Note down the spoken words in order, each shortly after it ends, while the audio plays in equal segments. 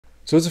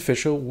So it's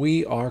official,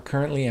 we are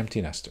currently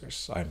empty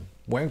nesters. I'm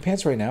wearing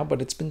pants right now,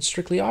 but it's been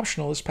strictly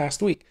optional this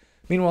past week.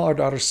 Meanwhile, our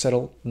daughters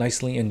settled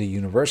nicely into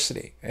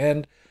university,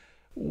 and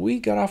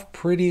we got off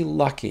pretty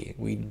lucky.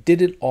 We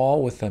did it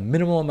all with a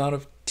minimal amount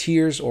of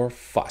tears or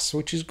fuss,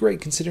 which is great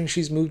considering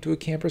she's moved to a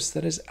campus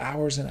that is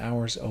hours and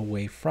hours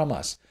away from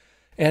us.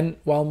 And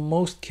while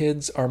most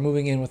kids are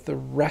moving in with the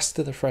rest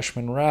of the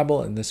freshman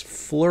rabble in this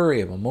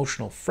flurry of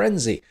emotional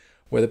frenzy,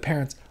 where the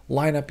parents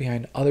line up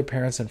behind other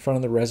parents in front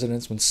of the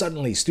residence when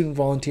suddenly student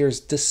volunteers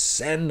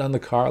descend on the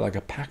car like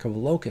a pack of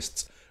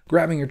locusts,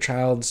 grabbing your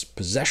child's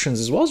possessions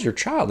as well as your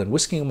child and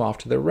whisking them off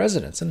to their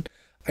residence. And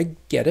I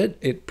get it.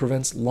 It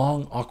prevents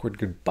long, awkward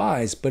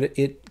goodbyes, but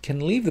it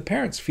can leave the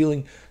parents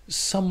feeling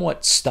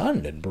somewhat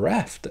stunned and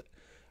bereft.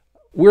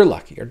 We're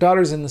lucky. Our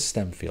daughter's in the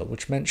STEM field,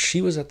 which meant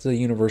she was at the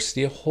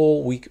university a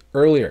whole week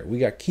earlier. We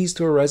got keys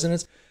to her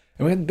residence,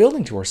 and we had the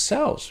building to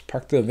ourselves.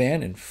 Parked the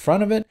van in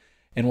front of it,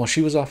 and while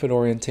she was off at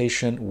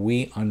orientation,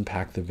 we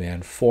unpacked the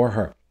van for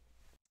her.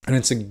 And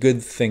it's a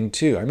good thing,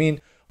 too. I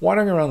mean,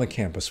 wandering around the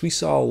campus, we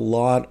saw a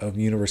lot of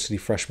university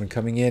freshmen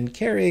coming in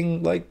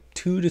carrying like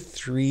 2 to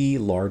 3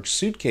 large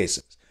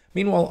suitcases.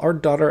 Meanwhile, our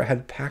daughter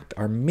had packed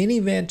our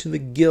minivan to the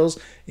gills,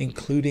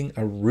 including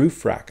a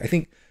roof rack. I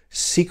think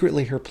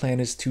secretly her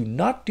plan is to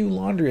not do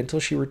laundry until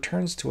she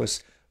returns to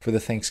us for the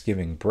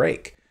Thanksgiving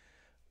break.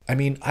 I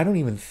mean, I don't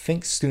even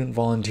think student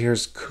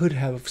volunteers could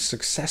have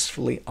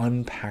successfully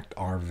unpacked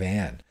our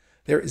van.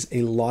 There is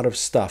a lot of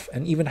stuff,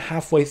 and even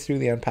halfway through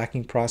the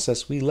unpacking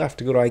process, we left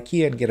to go to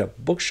IKEA and get a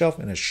bookshelf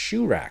and a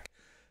shoe rack.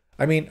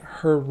 I mean,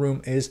 her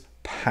room is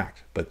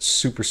packed, but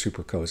super,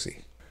 super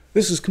cozy.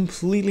 This is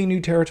completely new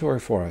territory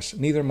for us.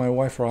 Neither my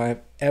wife or I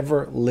have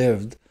ever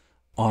lived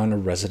on a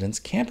residence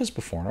campus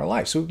before in our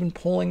life. So we've been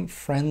polling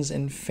friends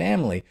and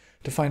family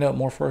to find out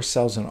more for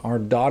ourselves and our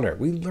daughter.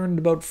 We learned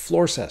about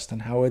floor cest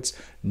and how it's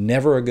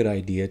never a good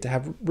idea to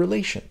have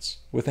relations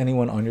with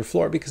anyone on your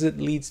floor because it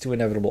leads to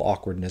inevitable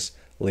awkwardness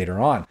later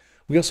on.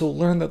 We also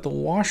learned that the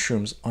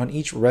washrooms on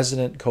each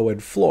resident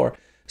co-ed floor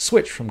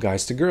switch from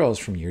guys to girls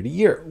from year to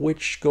year,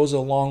 which goes a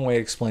long way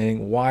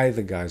explaining why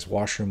the guys'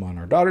 washroom on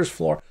our daughter's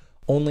floor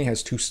only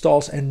has 2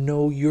 stalls and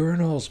no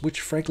urinals, which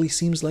frankly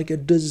seems like a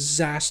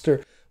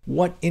disaster.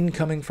 What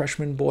incoming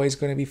freshman boy is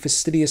going to be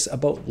fastidious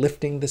about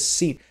lifting the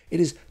seat?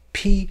 It is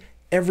pee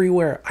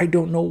everywhere. I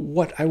don't know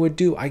what I would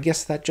do. I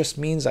guess that just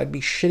means I'd be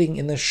shitting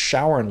in the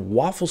shower and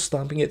waffle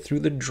stomping it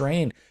through the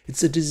drain.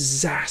 It's a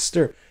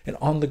disaster. And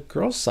on the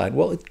girls' side,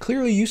 well, it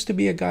clearly used to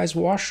be a guy's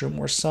washroom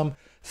where some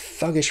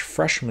thuggish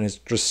freshman has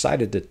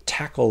decided to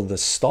tackle the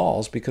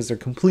stalls because they're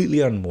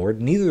completely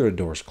unmoored. Neither of the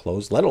doors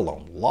closed, let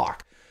alone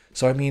lock.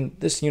 So, I mean,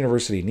 this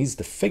university needs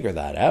to figure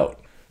that out.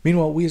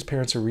 Meanwhile, we as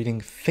parents are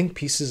reading think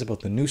pieces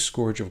about the new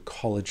scourge of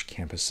college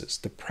campuses,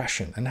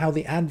 depression, and how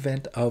the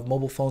advent of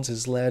mobile phones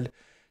has led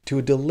to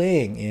a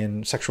delaying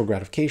in sexual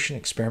gratification,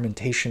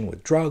 experimentation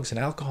with drugs and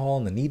alcohol,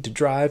 and the need to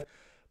drive,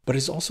 but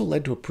has also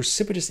led to a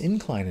precipitous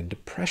incline in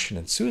depression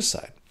and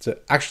suicide. It's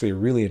actually a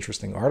really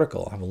interesting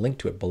article. I'll have a link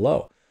to it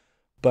below.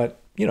 But,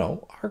 you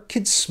know, our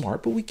kid's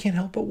smart, but we can't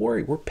help but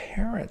worry. We're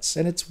parents,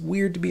 and it's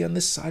weird to be on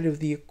this side of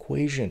the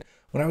equation.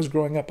 When I was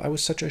growing up, I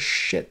was such a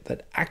shit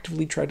that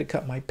actively tried to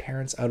cut my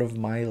parents out of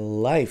my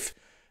life.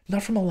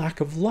 Not from a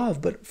lack of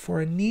love, but for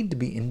a need to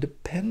be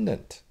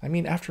independent. I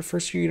mean, after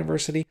first year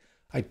university,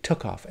 I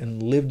took off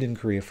and lived in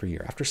Korea for a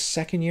year. After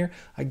second year,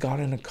 I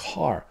got in a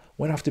car,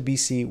 went off to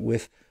BC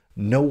with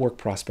no work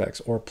prospects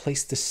or a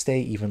place to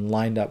stay even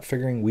lined up,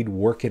 figuring we'd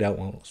work it out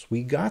once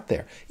we got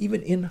there.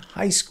 Even in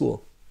high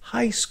school,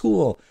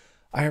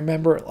 I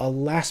remember a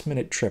last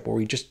minute trip where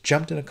we just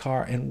jumped in a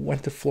car and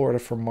went to Florida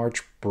for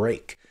March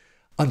break.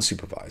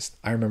 Unsupervised.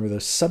 I remember the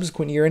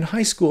subsequent year in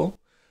high school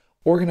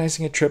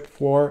organizing a trip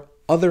for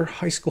other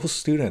high school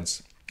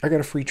students. I got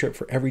a free trip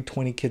for every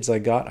 20 kids I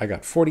got. I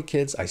got 40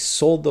 kids. I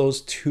sold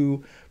those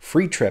 2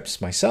 free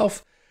trips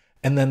myself.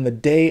 And then the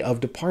day of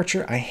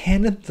departure, I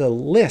handed the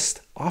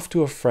list off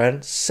to a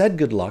friend, said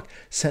good luck,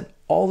 sent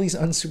all these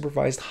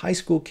unsupervised high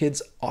school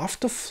kids off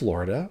to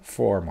Florida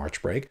for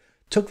March break,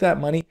 took that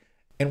money,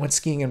 and went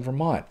skiing in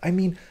Vermont. I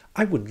mean,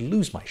 I would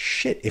lose my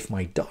shit if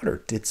my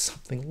daughter did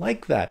something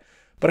like that.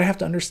 But I have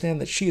to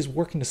understand that she is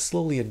working to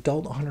slowly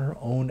adult on her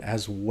own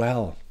as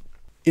well.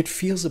 It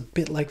feels a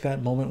bit like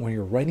that moment when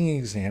you're writing an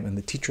exam and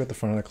the teacher at the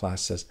front of the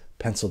class says,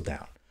 pencil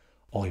down.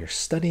 All your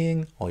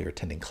studying, all your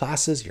attending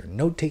classes, your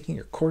note-taking,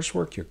 your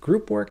coursework, your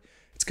group work,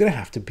 it's going to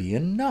have to be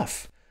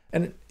enough.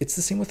 And it's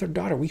the same with our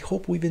daughter. We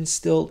hope we've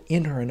instilled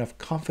in her enough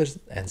confidence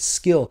and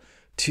skill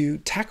to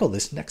tackle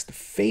this next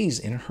phase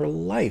in her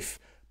life.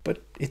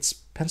 But it's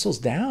pencils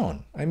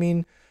down. I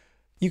mean,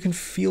 you can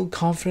feel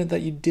confident that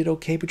you did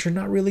okay, but you're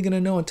not really going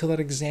to know until that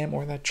exam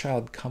or that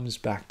child comes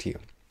back to you.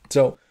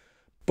 So,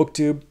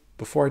 BookTube,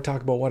 before I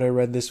talk about what I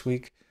read this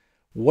week,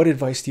 what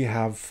advice do you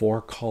have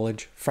for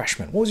college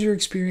freshmen? What was your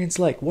experience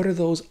like? What are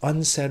those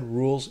unsaid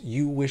rules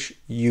you wish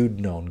you'd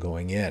known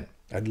going in?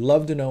 I'd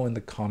love to know in the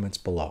comments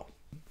below.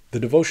 The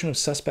Devotion of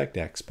Suspect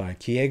X by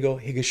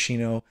Keigo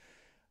Higashino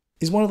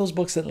is one of those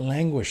books that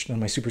languished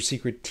on my super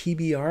secret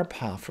TBR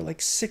pile for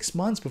like 6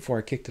 months before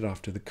I kicked it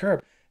off to the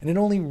curb. and it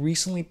only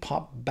recently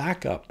popped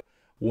back up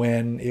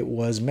when it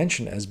was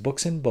mentioned as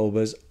Books and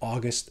Boba's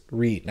August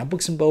Read. Now,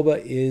 Books and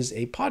Boba is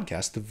a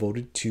podcast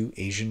devoted to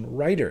Asian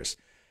writers,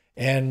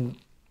 and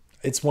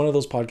it's one of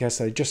those podcasts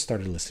that I just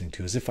started listening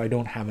to, as if I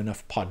don't have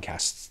enough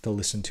podcasts to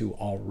listen to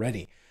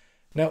already.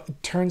 Now,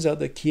 it turns out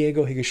that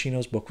Keigo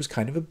Higashino's book was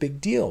kind of a big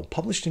deal.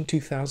 Published in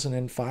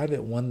 2005,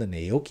 it won the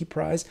Naoki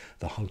Prize,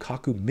 the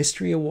Honkaku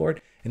Mystery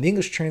Award, and the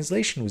English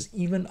translation was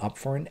even up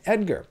for an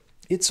Edgar.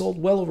 It sold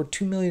well over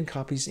 2 million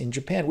copies in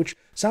Japan, which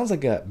sounds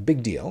like a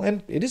big deal,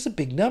 and it is a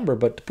big number,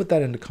 but to put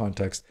that into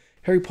context,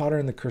 Harry Potter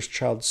and the Cursed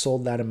Child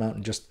sold that amount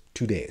in just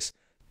 2 days.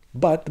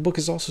 But the book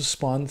has also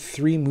spawned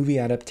 3 movie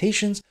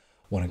adaptations,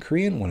 one in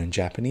Korean, one in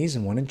Japanese,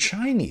 and one in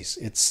Chinese.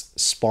 It's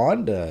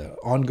spawned an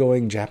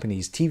ongoing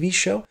Japanese TV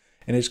show,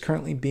 and is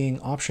currently being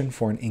optioned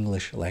for an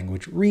English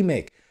language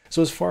remake.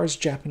 So as far as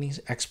Japanese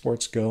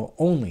exports go,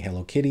 only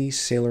Hello Kitty,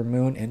 Sailor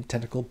Moon, and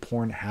tentacle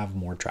porn have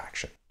more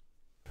traction.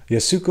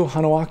 Yasuko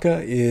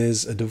Hanaoka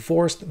is a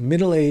divorced,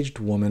 middle-aged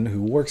woman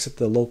who works at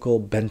the local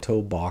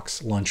bento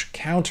box lunch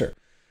counter.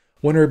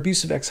 When her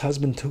abusive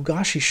ex-husband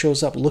Togashi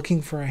shows up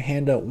looking for a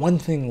handout, one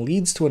thing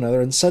leads to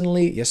another, and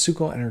suddenly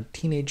Yasuko and her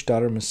teenage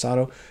daughter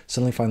Masato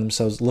suddenly find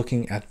themselves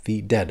looking at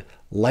the dead,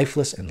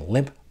 lifeless, and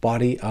limp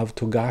body of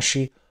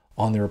Togashi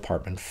on their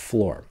apartment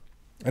floor.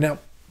 And now,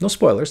 no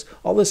spoilers,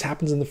 all this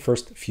happens in the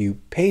first few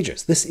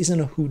pages. This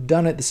isn't a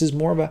whodunit, this is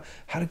more of a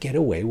how to get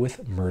away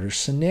with murder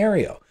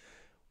scenario.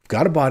 We've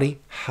got a body,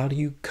 how do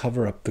you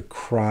cover up the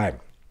crime?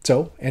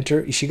 So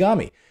enter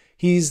Ishigami.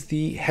 He's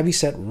the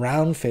heavyset,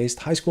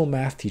 round-faced high school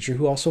math teacher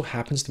who also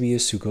happens to be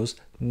Yasuko's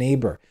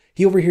neighbor.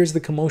 He overhears the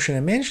commotion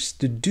and manages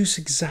to deduce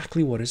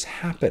exactly what has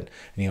happened,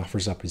 and he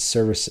offers up his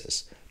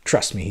services.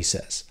 Trust me, he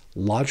says,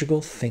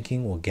 logical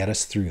thinking will get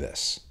us through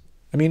this.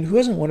 I mean, who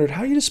hasn't wondered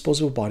how you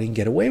dispose of a body and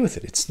get away with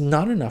it? It's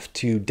not enough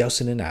to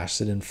douse it in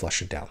acid and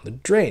flush it down the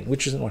drain,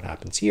 which isn't what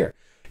happens here.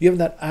 You have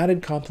that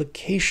added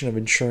complication of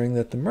ensuring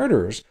that the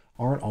murderers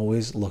aren't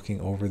always looking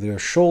over their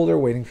shoulder,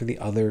 waiting for the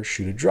other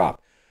shoe to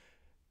drop.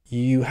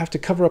 You have to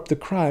cover up the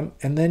crime,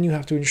 and then you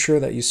have to ensure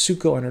that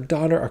Yasuko and her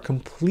daughter are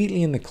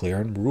completely in the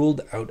clear and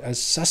ruled out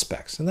as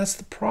suspects. And that's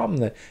the problem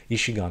that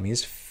Ishigami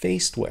is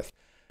faced with.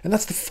 And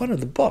that's the fun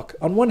of the book.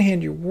 On one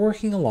hand, you're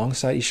working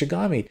alongside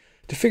Ishigami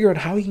to figure out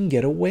how he can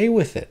get away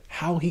with it,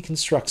 how he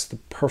constructs the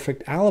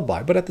perfect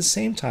alibi. But at the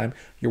same time,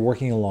 you're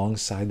working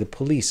alongside the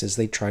police as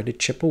they try to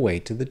chip away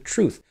to the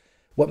truth.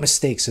 What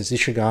mistakes has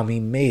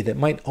Ishigami made that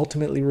might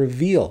ultimately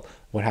reveal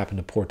what happened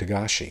to poor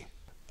Togashi?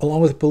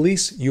 Along with the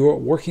police, you're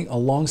working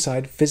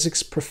alongside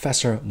physics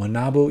professor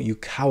Manabu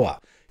Yukawa.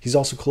 He's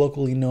also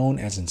colloquially known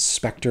as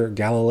Inspector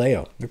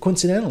Galileo.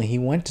 Coincidentally, he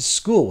went to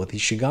school with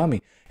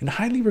Ishigami and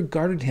highly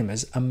regarded him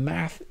as a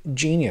math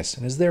genius,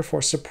 and is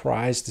therefore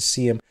surprised to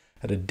see him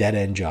at a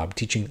dead-end job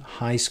teaching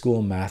high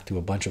school math to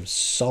a bunch of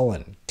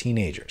sullen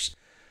teenagers.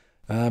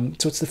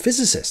 So it's the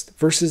physicist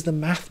versus the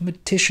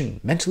mathematician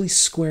mentally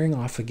squaring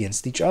off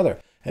against each other.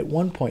 At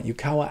one point,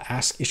 Yukawa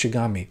asks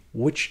Ishigami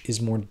which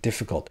is more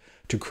difficult,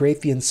 to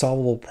create the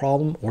insolvable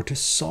problem or to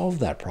solve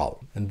that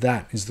problem. And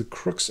that is the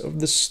crux of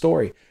the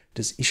story.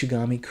 Does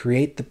Ishigami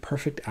create the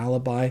perfect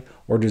alibi,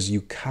 or does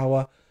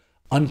Yukawa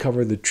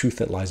uncover the truth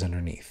that lies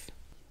underneath?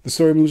 The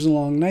story moves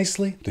along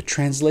nicely, the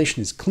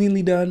translation is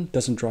cleanly done,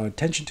 doesn't draw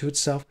attention to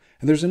itself,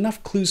 and there's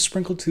enough clues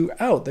sprinkled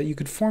throughout that you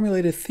could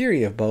formulate a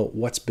theory about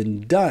what's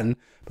been done,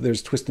 but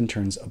there's twists and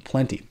turns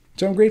aplenty.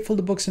 So I'm grateful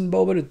to Books and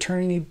Boba to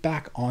turn me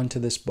back onto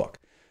this book.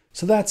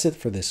 So that's it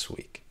for this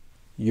week.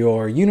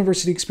 Your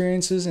university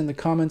experiences in the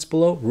comments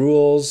below,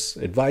 rules,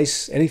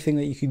 advice, anything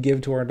that you could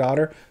give to our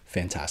daughter,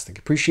 fantastic.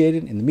 Appreciate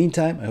it. In the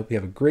meantime, I hope you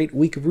have a great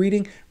week of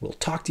reading. We'll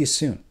talk to you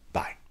soon.